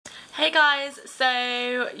Hey guys,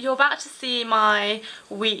 so you're about to see my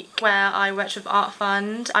week where I worked with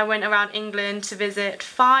Artfund. I went around England to visit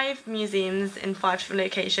 5 museums in 5 different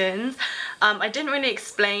locations. I didn't really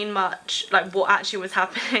explain much like what actually was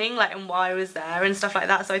happening, like and why I was there and stuff like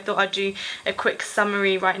that, so I thought I'd do a quick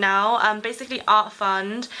summary right now. Basically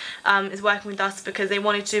Artfund is working with us because they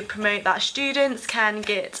wanted to promote that students can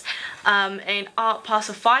get an art pass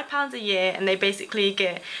of £5 a year, and they basically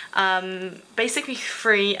get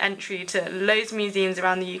free entry to loads of museums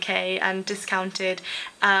around the UK and discounted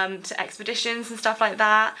to expeditions and stuff like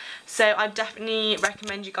that. So I definitely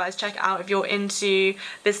recommend you guys check it out if you're into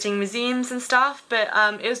visiting museums and stuff. But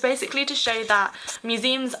it was basically to show that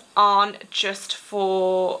museums aren't just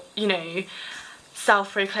for, you know,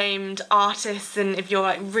 self-proclaimed artists, and if you're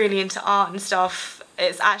like really into art and stuff,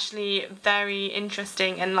 it's actually very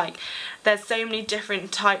interesting, and like there's so many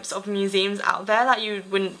different types of museums out there that you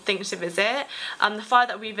wouldn't think to visit. The 5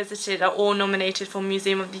 that we visited are all nominated for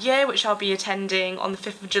Museum of the Year, which I'll be attending on the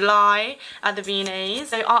 5th of July at the V&As.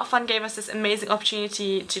 So Artfund gave us this amazing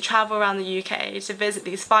opportunity to travel around the UK to visit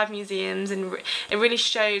these 5 museums, and it really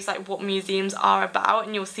shows like what museums are about,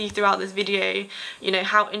 and you'll see throughout this video, you know,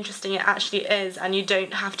 how interesting it actually is, and you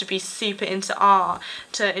don't have to be super into art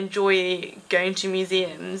to enjoy going to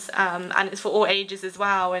museums, and it's for all ages as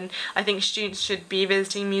well. And I think students should be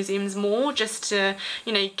visiting museums more, just to,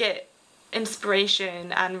 you know, get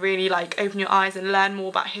inspiration and really like open your eyes and learn more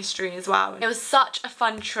about history as well. It was such a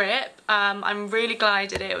fun trip. I'm really glad I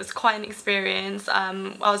did it. It was quite an experience. I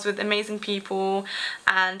was with amazing people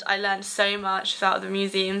and I learned so much about the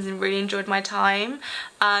museums and really enjoyed my time.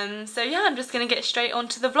 So yeah, I'm just gonna get straight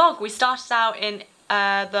onto the vlog. We started out in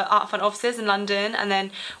the Artfund offices in London, and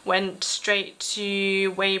then went straight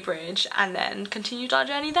to Weybridge and then continued our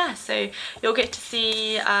journey there. So you'll get to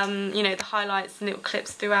see you know, the highlights and little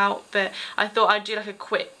clips throughout, but I thought I'd do like a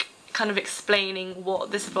quick kind of explaining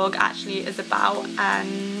what this vlog actually is about,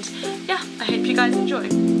 and yeah, I hope you guys enjoy.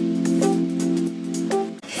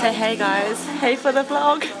 Say hey guys, hey for the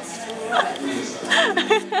vlog.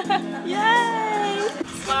 Yay!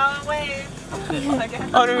 Smile and wave.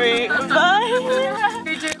 On route, bye!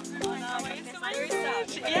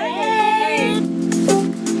 Yay!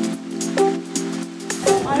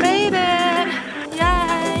 I made it!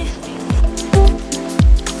 Yay!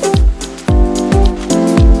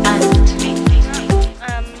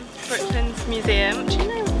 Brooklyn's museum. Do you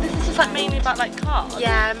know this is just like mainly about like cars?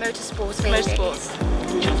 Yeah, motorsports maybe. Motorsports.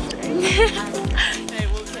 Interesting. No,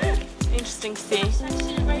 we'll see. Interesting to see.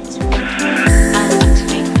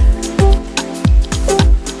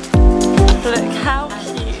 Look how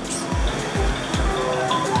cute.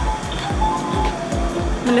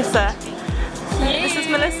 Melissa. Cute. This is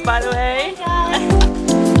Melissa, by the way.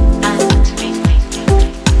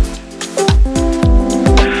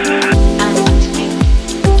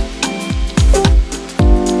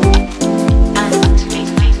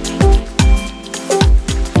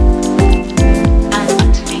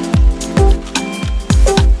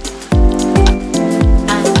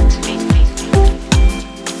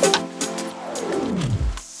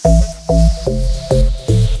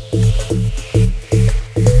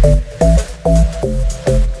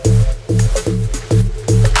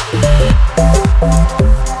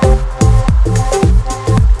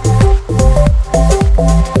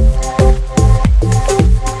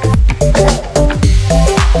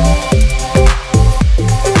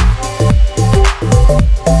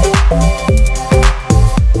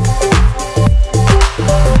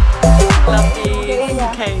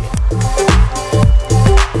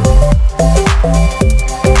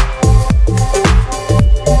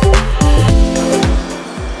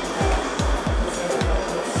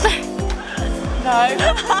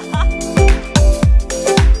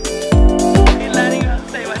 You're learning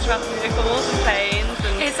so much about vehicles and planes.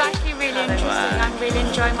 And it's actually really interesting. I'm really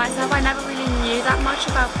enjoying myself. I never really knew that much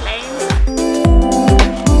about planes.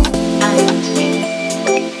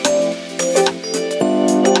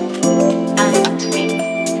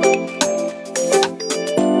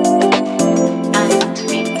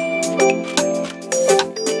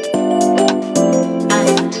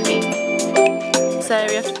 So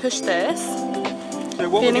we have to push this.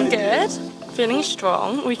 Feeling good, feeling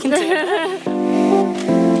strong, we can do it.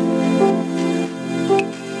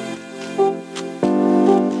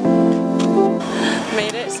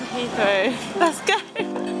 Made it to Heathrow. Let's go!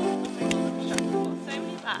 We've got so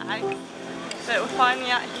many bags. So we're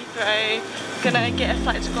finally at Heathrow. Gonna get a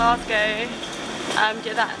flight to Glasgow,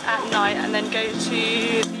 get that at night, and then go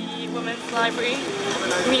to the Women's Library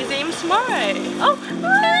Museum tomorrow. Oh!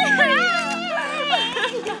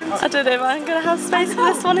 I don't know if I'm gonna have space for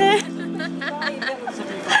this one here.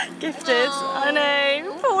 Gifted. I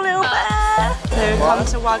know. Poor little bear. So we've come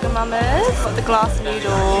to Wagamama's. Got the glass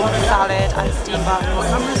noodle, salad and steamed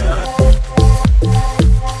buns.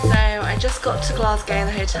 So I just got to Glasgow in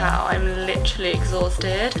the hotel. I'm literally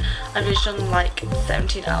exhausted. I've literally done like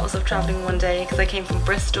 17 hours of travelling one day because I came from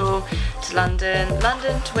Bristol to London,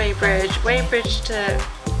 London to Weybridge, Weybridge to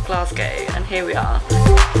Glasgow, and here we are.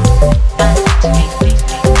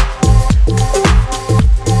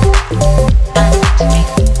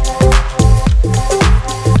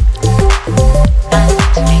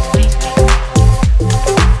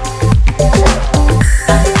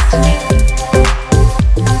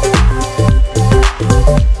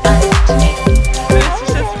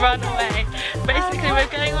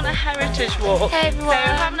 Walk. Hey everyone. So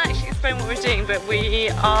I haven't actually explained what we're doing, but we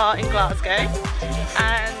are in Glasgow,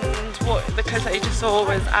 and what the coast that you just saw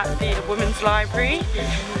was at the Women's Library,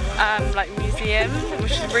 like museum,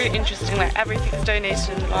 which is really interesting. Like everything's donated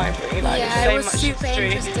in the library. Like yeah, so it was much super history.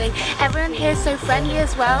 interesting. Everyone here is so friendly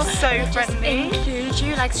as well. So they friendly. Just include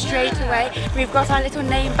you like straight away. We've got our little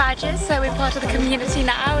name badges, so we're part of the community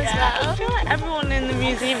now as well. I feel like everyone in the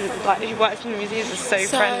museum, like who works in the museums, is so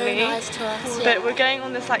friendly. Nice to us. Yeah. But we're going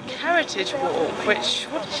on this like heritage walk, which,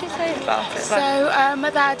 what did she say about it? So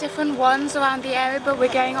there are different ones around the area, but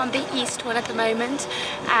we're going on the east one at the moment,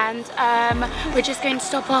 and we're just going to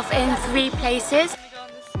stop off in 3 places. We're going to go on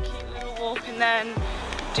this cute little walk and then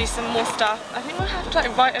do some more stuff. I think we'll have to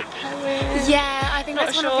like write a poem. Yeah, I think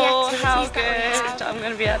that's one of the activities how that we have. I'm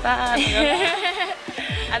going to be at that.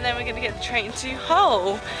 And then we're going to get the train to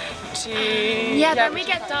Hull. Then we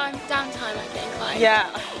get downtime, I think. Like, yeah.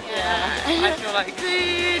 I feel like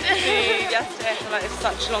food. Yesterday I feel like it's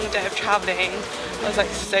such a long day of travelling. I was like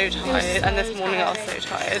so tired, and this morning I was so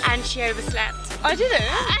tired. And she overslept. I didn't. No,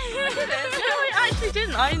 I actually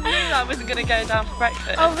didn't. I knew I wasn't going to go down for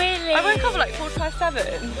breakfast. Oh really? I woke up at like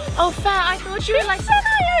 7:45. Oh fair, I thought you were like... I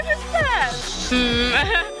overslept.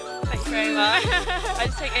 Thanks very much. I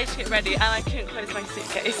just take ages to get ready, and I couldn't close my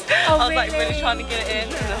suitcase. Oh, I was like really trying to get it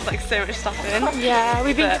in, and there's like so much stuff in. Yeah,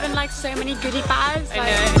 we've been given like so many goodie bags. I know.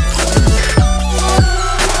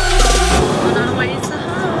 On our way to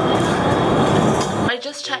Hull. I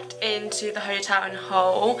just checked into the hotel in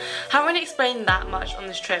Hull. Haven't really explained that much on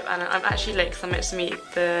this trip, and I'm actually late because I'm meant to meet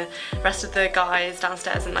the rest of the guys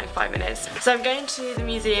downstairs in like 5 minutes. So I'm going to the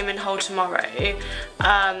museum in Hull tomorrow,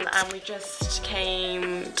 and we just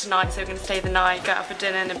came tonight, so we're going to stay the night, go out for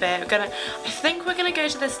dinner in a bit. I think we're going to go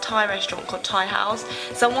to this Thai restaurant called Thai House.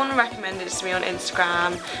 Someone recommended it to me on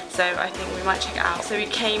Instagram, so I think we might check it out. So we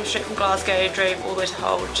came straight from Glasgow, drove all the way to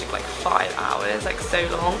Hull, which took like 5 hours, like so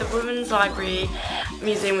long. The Women's Library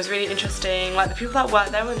museum was really interesting. Like the people that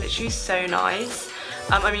worked there were literally so nice.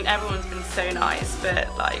 I mean, everyone's been so nice, but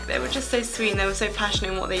like they were just so sweet and they were so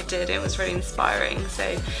passionate in what they did. It was really inspiring.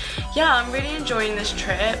 So yeah, I'm really enjoying this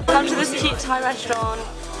trip. Come to this cute Thai restaurant.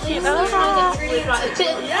 Cute little house. And they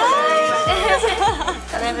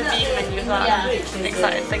have a vegan menu as well. I'm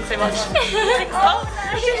excited. Thanks so much.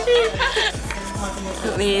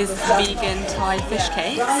 Oh, these vegan Thai fish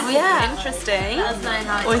cakes. Oh yeah. Interesting.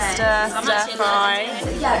 Oyster stir fry.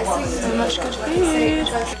 So much good food.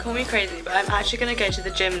 Call me crazy, but I'm actually going to go to the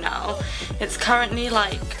gym now. It's currently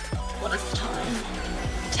like, what is the time?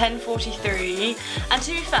 10:43. And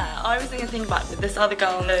to be fair, I was going to think about it, but this other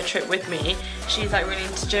girl on the trip with me, she's like really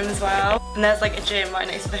into gym as well. And there's like a gym right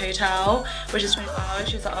next to the hotel, which is 24 hours.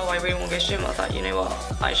 She was like, oh, I really want to go to the gym. I was like, you know what,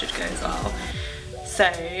 I should go as well. So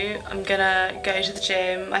I'm gonna go to the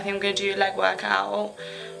gym. I think I'm gonna do a leg workout.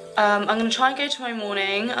 I'm gonna try and go tomorrow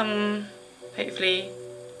morning. Hopefully,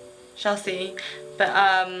 shall see. But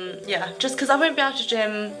yeah, just because I won't be able to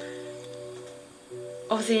gym.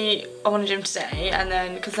 Obviously, I want to gym today, and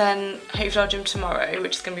then because then hopefully I'll gym tomorrow,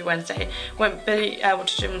 which is gonna be Wednesday. Won't be able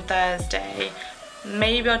to gym on Thursday.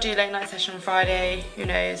 Maybe I'll do a late night session on Friday. Who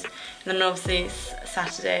knows? And then obviously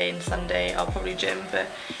Saturday and Sunday I'll probably gym. But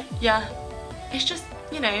yeah. It's just,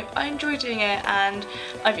 you know, I enjoy doing it, and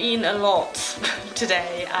I've eaten a lot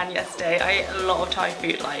today and yesterday. I ate a lot of Thai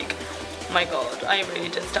food, like, oh my god, I really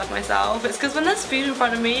did stuff myself. It's because when there's food in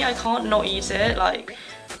front of me, I can't not eat it, like,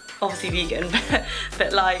 obviously vegan,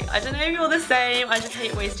 but like, I don't know if you're the same, I just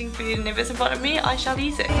hate wasting food, and if it's in front of me, I shall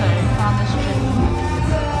eat it. So, found this gym.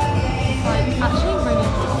 It's like, actually really,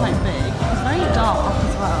 it's like big, it's very dark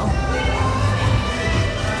as well.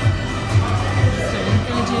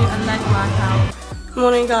 Do a leg workout.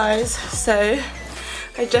 Morning guys, so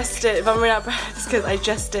I just did, if I'm running out of breath, it's because I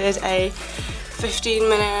just did a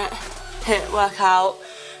 15-minute HIIT workout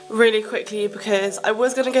really quickly because I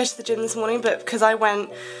was going to go to the gym this morning, but because I went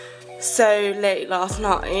so late last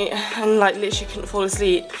night and like literally couldn't fall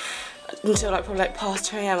asleep, until like probably like past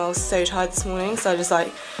 2 AM. I was so tired this morning, so I just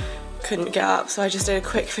like couldn't get up. So I just did a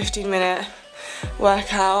quick 15-minute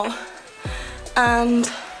workout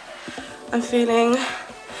and I'm feeling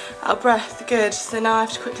out of breath, good. So now I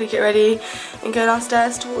have to quickly get ready and go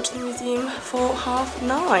downstairs to walk to the museum for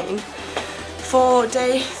 9:30 for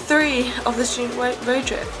day 3 of the student road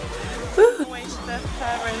trip. Woo! Way to the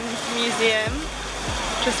Parents Museum,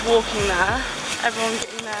 just walking there, everyone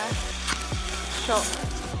getting their shop.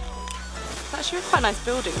 It's actually quite nice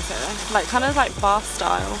buildings here, like kind of like Bath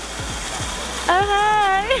style. Oh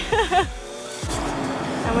hey!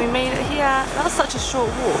 And we made it here. That was such a short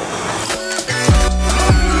walk.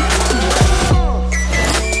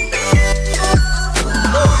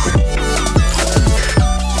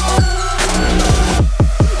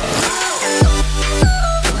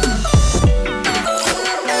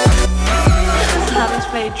 Having to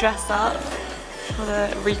play dress up for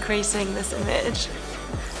the recreating this image.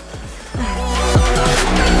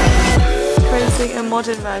 Creating a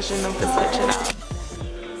modern version of this lecture now.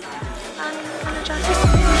 And a jacket.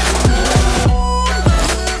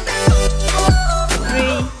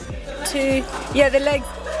 3, 2, yeah, the legs.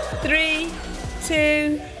 3,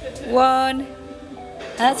 2, 1.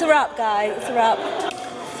 That's a wrap, guys. It's a wrap.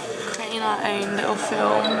 Creating our own little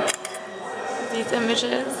film with these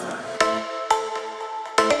images.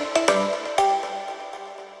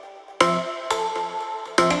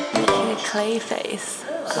 Making a clay face.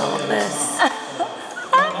 Got this.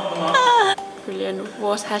 Brilliant.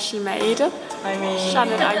 What has she made? I mean,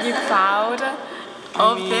 Shannon, are you proud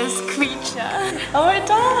of this creature? Oh, it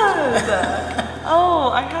does!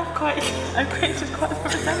 Oh, I've created quite a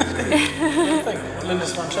representation. I think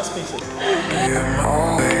Linda's fun chess pieces.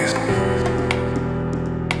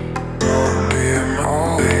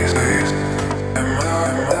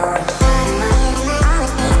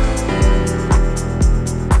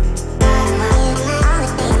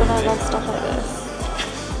 I love stuff like this.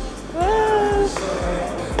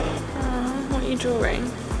 What are you drawing?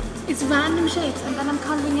 It's random shapes and then I'm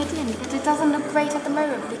colouring it in, but it doesn't look great at the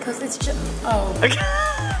moment because it's just... Oh. Okay.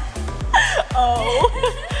 Oh.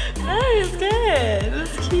 No, it's good.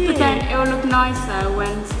 It's cute. But then it will look nicer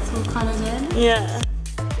when it's all coloured in. Yeah.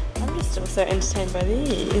 I'm just still so entertained by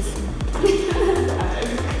these.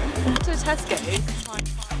 To Tesco's to try and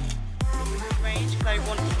find range because I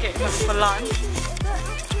want to get them for lunch.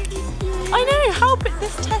 I know, how big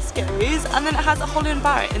this Tesco's, and then it has a Holly &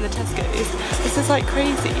 Barrett in the Tesco's. This is like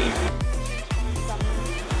crazy. Some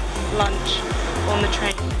lunch on the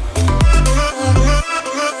train.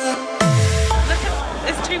 Look at,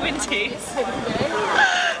 it's too windy.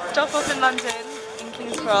 Stop off in London, in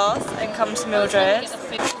King's Cross, and come to Mildred.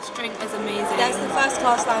 This drink is amazing. That's the first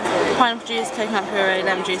class lounge. Pineapple juice, coconut puree,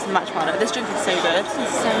 lemon juice, and matcha powder. This drink is so good.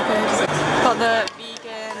 It's so good. Got the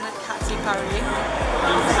vegan katsu curry.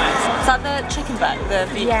 Is that the chicken burger?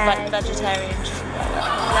 The like vegetarian chicken burger?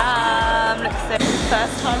 Yum! Looks so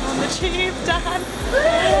first time on the tube, Dan!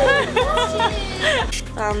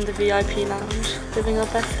 Found the VIP lounge, living our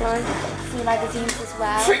best life. Free magazines as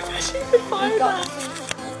well. Free magazines with fire back.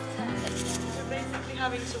 We're basically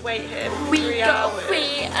having to wait here for 3 hours.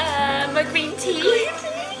 Free green tea.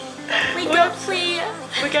 We got free...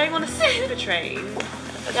 We're going on a sleeper train.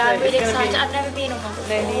 Yeah, I'm really excited. I've never been on one before.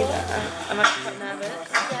 No, neither. I'm actually quite nervous.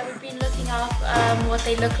 Yeah, we've been looking up what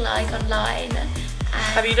they look like online.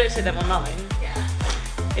 Have you looked at them online? Yeah.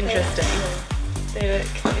 Interesting. They look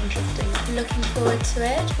interesting. Looking forward to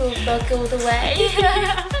it. We'll vlog all the way.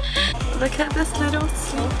 Look at this little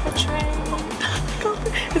sleeper train. God,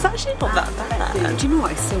 it's actually not that bad. Do you know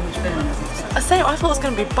what? It's so much better. I thought it was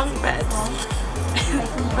going to be bunk beds.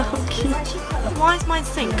 Oh, cute. Why is my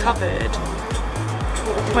sink covered?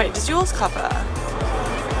 Wait, does yours cover?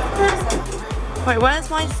 Wait, where's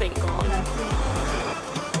my sink gone?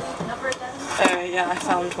 Oh yeah, I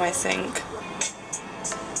found my sink.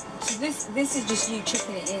 So this is just you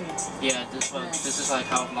chipping it in. Yeah, this is like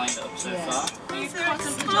how I've lined it up so far.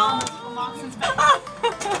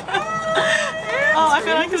 Oh, I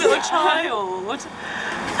feel like a little child.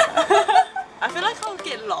 I feel like I'll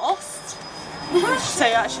get lost. So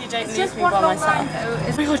you actually don't leave me by myself.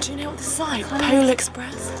 Oh my god, do you know what this is like? Pole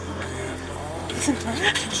Express.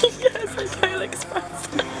 Yes, like Pole Express.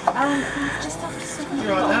 Just after 7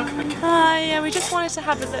 o'clock. Hi, yeah, we just wanted to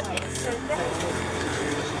have a look.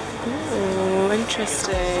 Ooh,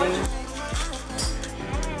 interesting.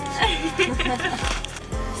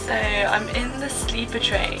 So I'm in the sleeper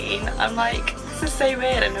train. I'm like, this is so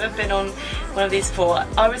weird. I've never been on one of these before.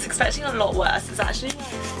 I was expecting a lot worse. It's actually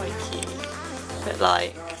quite cute. But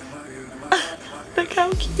like, look how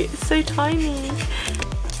cute, it's so tiny.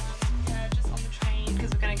 Just on the train because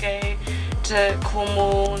we're gonna go to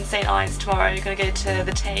Cornwall and St Ives tomorrow. We're going to go to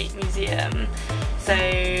the Tate Museum. So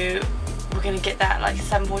we're going to get there at like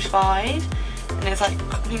 7:45, and it's like,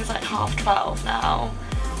 I think it's like 12:30 now.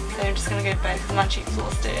 So I'm just going to go to bed because I'm actually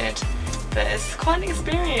exhausted. But it's quite an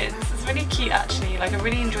experience. It's really cute actually. Like I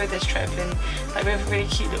really enjoyed this trip, and like we have a really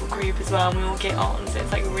cute little group as well, and we all get on, so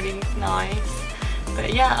it's like really nice.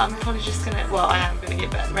 But yeah, I'm probably just gonna, well, I am gonna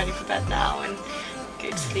get ready for bed now and go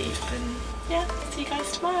to sleep, and yeah, see you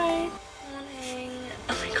guys tomorrow. Morning.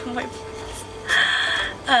 Oh my god, my voice.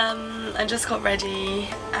 I just got ready,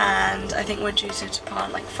 and I think we're due to depart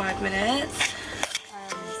in like 5 minutes.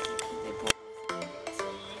 They bought an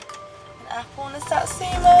apple and a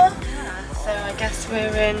satsuma. Yeah, so I guess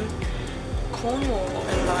we're in Cornwall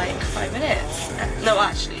in like 5 minutes. No,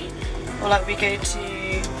 actually, or like we go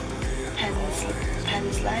to Penn's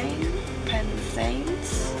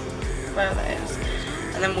Lanes, wherever that is,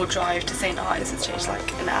 and then we'll drive to St Ives, which takes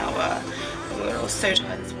like an hour. And we're all so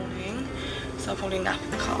tired this morning, so I'll probably nap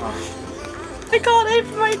in the car. I can't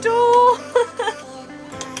open my door.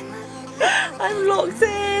 I'm locked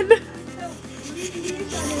in.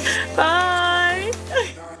 Bye.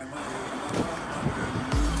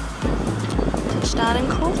 Touchdown in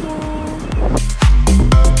Cornwall.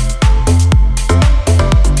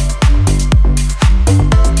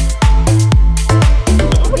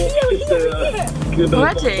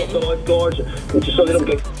 Ready?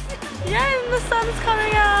 Yay, and the sun's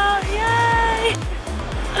coming out, yay!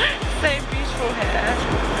 So beautiful here.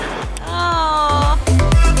 Oh.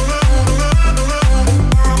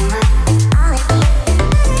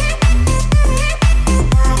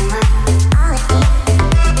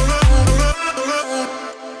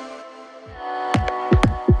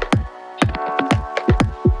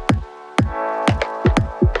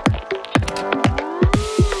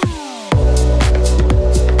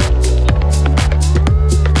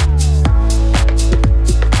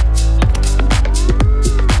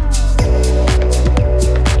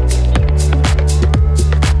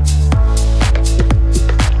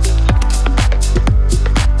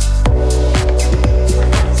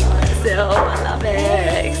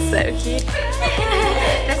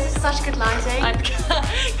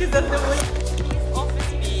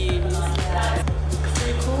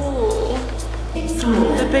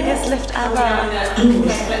 The biggest lift ever.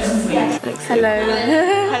 Hello.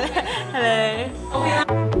 Hello.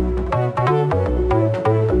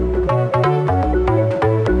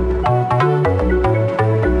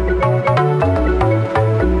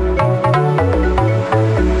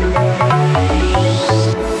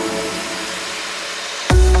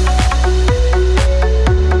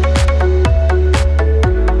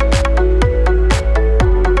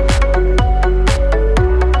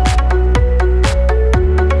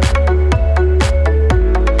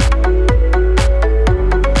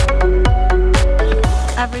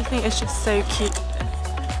 It's just so cute.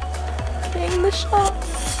 Getting the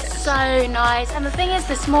shots. So nice. And the thing is,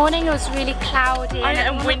 this morning it was really cloudy.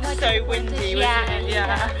 And so windy, wasn't it?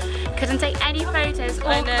 Yeah. Couldn't take any photos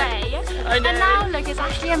all grey. I know. And now look, it's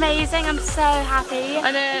actually amazing. I'm so happy.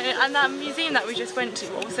 I know. And that museum that we just went to,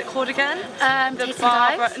 what was it called again? The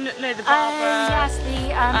Barbara. No, the Barbara. Yes,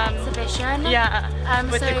 the exhibition. Yeah.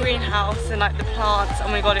 With the greenhouse and like the plants. Oh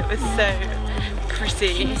my god, it was so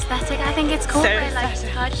pretty. Aesthetic, I think it's called. So like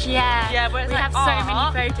touch, yeah. Yeah, whereas we like have art, so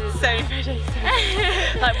many photos. So many photos.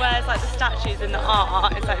 Like whereas like the statues and the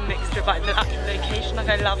art is like mixed with like the actual location. Like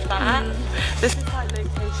I love that. This is like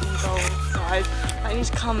location gold, guys. I need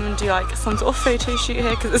to come and do like some sort of photo shoot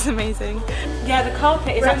here because it's amazing. Yeah, the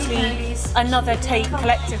carpet is actually another Tate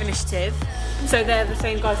collective initiative. So they're the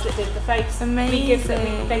same guys that did the face.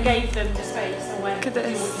 Amazing. They gave them the space and went. Look at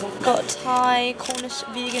this. Got Thai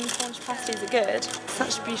vegan Cornish pasties are good.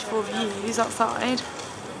 Such beautiful views outside.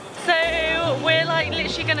 So we're like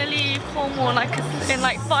literally gonna leave Cornwall like in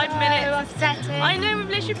like 5 minutes. Upsetting. I know, we've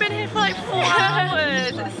literally been here for like 4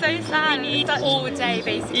 hours. It's so sad. We need all day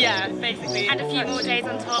basically. Yeah, basically. And a few more days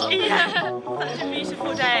on top. Yeah, such a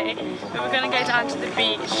beautiful day. But we're gonna go down to the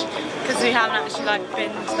beach because we haven't actually like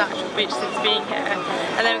been to the actual beach since being here.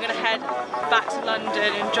 And then we're gonna head back to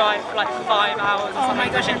London and drive for like 5 hours. Oh my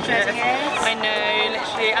gosh, I'm dreading it. I know,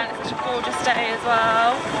 literally, and it's such a gorgeous day as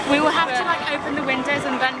well. We will have to like open the windows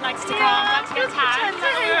and then like stick our arms out to get tagged.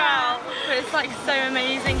 But it's like so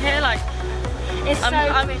amazing here. Like it's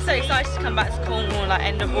I'm so excited to come back to Cornwall like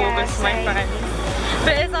end of August with my friends.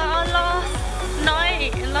 But it's like our last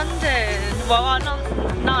night in London. Well, our last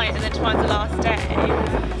night and then tomorrow's the last day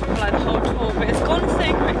for like the whole tour. But it's gone so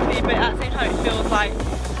quickly. But at the same time, it feels like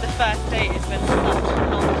the first day has been such a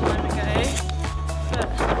long time ago. But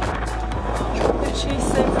literally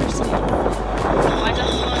so pretty. I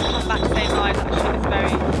just want to come back to St Ives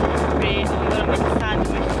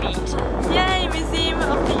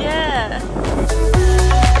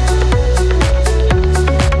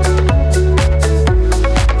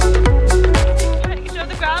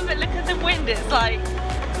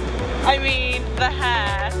I mean, the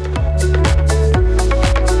hair.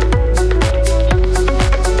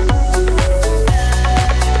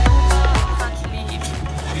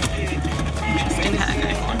 Interesting hair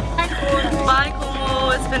going on. Bye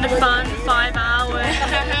Cornwall, it's been a fun 5 hours.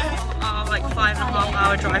 Like 5.5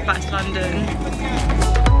 hour drive back to London.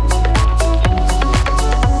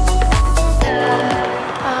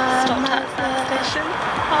 Stopped at the station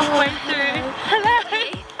halfway through. Hello!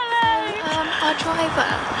 Hello! Our driver.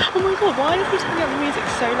 Oh my god, why is he turning up the music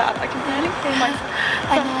so loud? I can barely hear myself.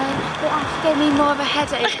 I know, it actually gave me more of a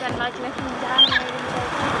headache than like looking down the road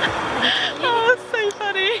and Oh, it's so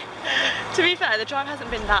funny. To be fair, the drive hasn't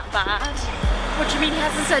been that bad. What do you mean he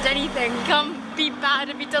hasn't said anything? He can't be bad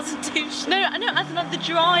if he doesn't do shit. No, as in the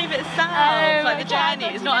drive itself, like the journey,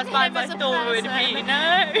 is not as bad as I thought it would be.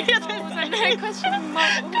 No, he hasn't said no questioning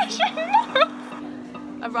morals.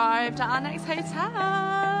 Arrived at our next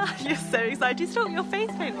hotel. You're so excited. You still got your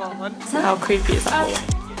face paint on. How creepy is that? Wait,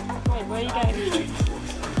 where are you going?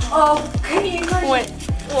 Oh, can you imagine? Wait,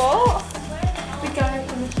 what? The guy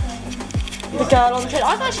on the train. The girl on the train.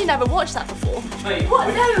 I've actually never watched that before. Wait. What?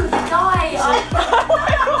 No, the guy.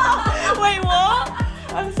 Wait, what?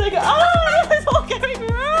 I'm so good. Oh, it's all going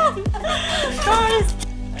wrong. Guys.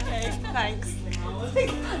 Okay, thanks. The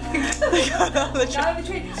guy on the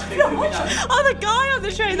train. Oh, the guy on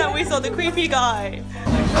the train that we saw, the creepy guy.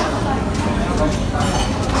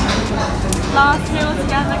 Last meal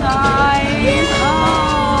together, guys. Oh.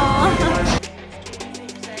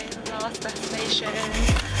 Last destination.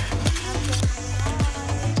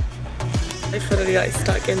 I finally like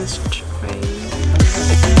stuck in this train.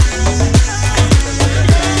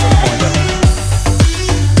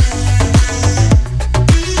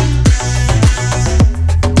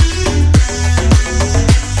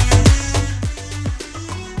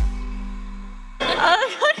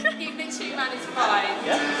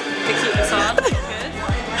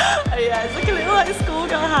 Oh yeah, it's like a little like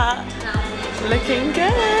schoolgirl hat. Looking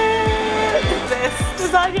good. This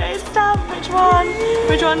is that your stamp? Which one?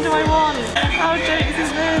 Which one do I want? How jokes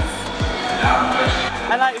is this?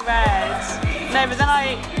 I like red. No, but then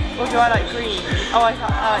or do I like green? Oh, I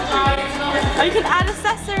like green. Oh, you can add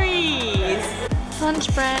accessories.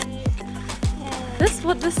 Lunch break. This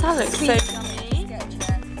salad looks so yummy.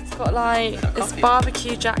 It's got like this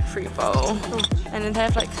barbecue jackfruit bowl, and then they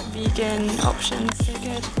have like vegan options. So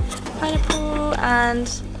good. Pineapple and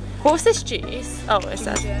what was this juice? Oh, it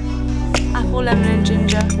said apple, lemon, and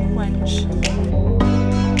ginger wench.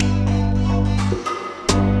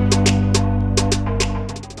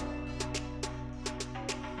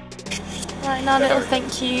 Right now, little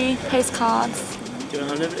thank you postcards. Do you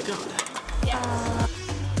want to have a look at it?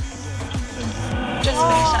 Just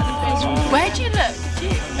finished at the pastry. Where do you look?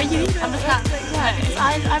 Are you even I'm looking at the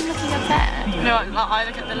I'm looking up there. No, I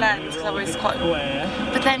look at the lens because I was quite.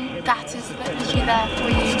 But then that is literally there for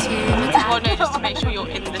you to look at. Well, no, just to make sure you're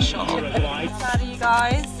in the shot. Sad, you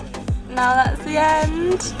guys. Now that's the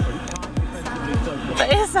end. But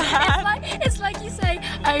it's sad. It's like you say,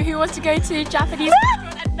 oh, who wants to go to Japanese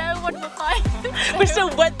restaurant and no one will find it. We still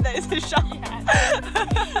went there to shop.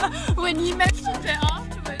 Yeah. When you mentioned it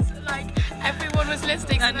afterwards, like everyone was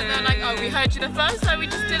listening, and then they're like, oh, we heard you the first time, we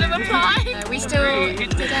just didn't reply. No, we still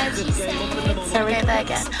did as you said. So we go there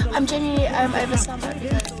again. I'm genuinely over summer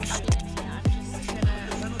because I'm just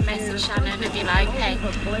gonna message Shannon and be like, hey,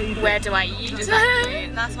 where do I eat? Exactly.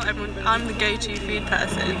 That's what everyone. I'm the go-to food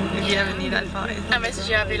person if you ever need advice. I message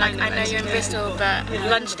you, I'll be like, I know you're in Bristol, but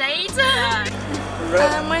lunch date.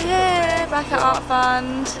 And we're here back at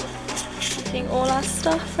Artfund, getting all our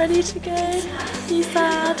stuff ready to go. You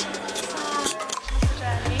sad?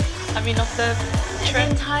 I mean, off the trip. The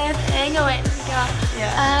entire thing, oh wait,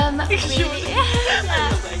 Yeah. No, it's actually so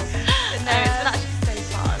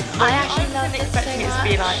fun. I actually loved wasn't it so expecting it to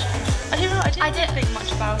be like. I didn't think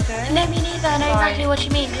much about it. No, me neither. I know exactly what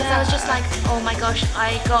you mean, because I was just like, oh my gosh,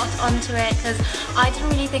 I got onto it because I didn't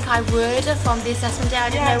really think I would from the assessment day. I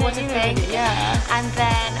didn't know what to think. And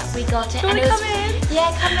then we got it, and it was come in.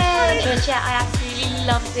 Yeah, come in. But yeah, I absolutely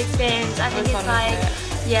loved the experience. I think it's like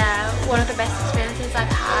one of the best experiences I've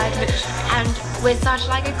had, and we're such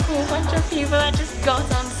like a cool bunch of people that just got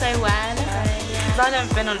on so well. Because I've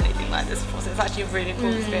never been on anything like this before, so it's actually a really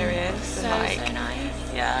cool experience. So like, so nice.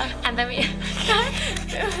 Yeah. And then we You're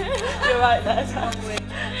right there.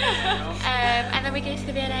 and then we go to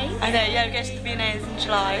the V&A. I know, yeah, we go to the V&A's in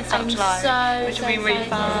July, start of July, So which will be really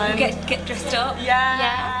fun. Get dressed up. Yeah.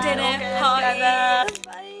 Yeah.